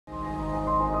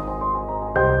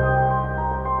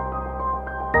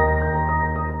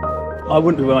I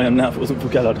wouldn't be where I am now if it wasn't for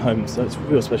Galliard Homes, so it's a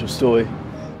real special story.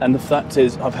 And the fact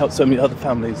is, I've helped so many other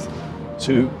families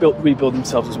to rebuild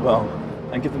themselves as well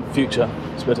and give them a future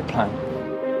to be able to plan.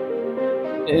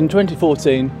 In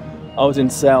 2014, I was in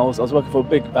sales. I was working for a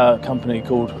big company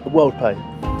called WorldPay.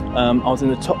 I was in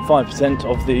the top 5%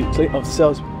 of the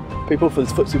sales people for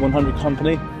this FTSE 100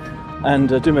 company, and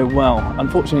doing very well.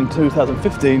 Unfortunately, in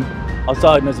 2015, I was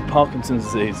diagnosed with Parkinson's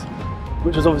disease,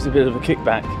 which was obviously a bit of a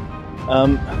kickback.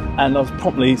 And I was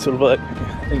promptly sort of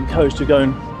encouraged to go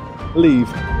and leave.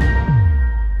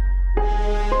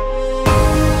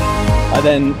 I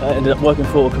then ended up working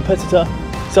for a competitor,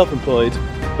 self-employed,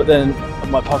 but then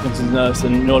my Parkinson's nurse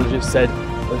and neurologist said,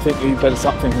 I think you better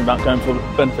start thinking about going for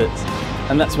benefits.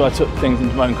 And that's where I took things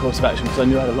into my own course of action, because I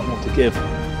knew I had a lot more to give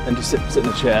than just sit in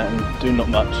the chair and do not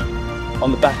much.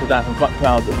 On the back of that, I'm quite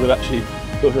proud that we've actually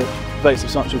built a very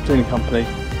substantial cleaning company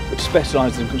which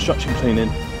specialises in construction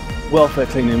cleaning, welfare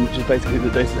cleaning, which is basically the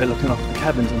day-to-day looking after the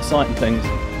cabins on site and things,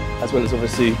 as well as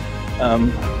obviously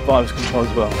virus control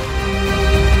as well.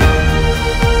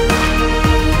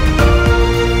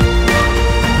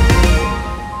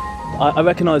 I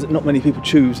recognise that not many people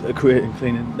choose a career in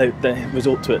cleaning, they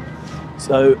resort to it.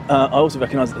 So I also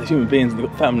recognise that they're human beings and they've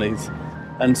got families,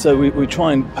 and so we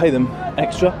try and pay them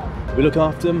extra, we look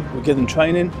after them, we give them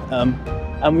training,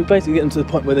 and we basically get them to the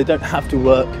point where they don't have to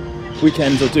work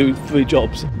weekends or do 3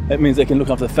 jobs. It means they can look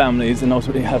after their families and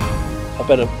ultimately have a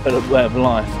better way of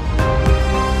life.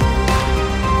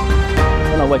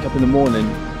 When I wake up in the morning,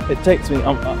 it takes me,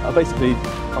 I'm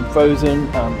frozen,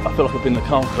 I feel like I've been in a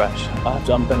car crash. I have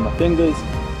to unbend my fingers,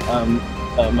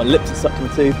 my lips are stuck to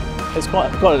my teeth. It's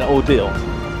quite an ordeal.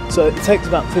 So it takes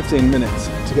about 15 minutes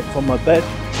to get from my bed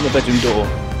to my bedroom door.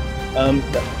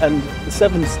 And the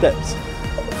 7 steps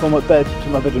from my bed to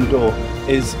my bedroom door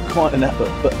is quite an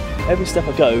effort, but every step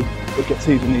I go, it gets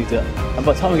easier and easier. And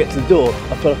by the time I get to the door,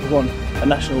 I feel like I've won a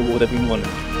national award every morning.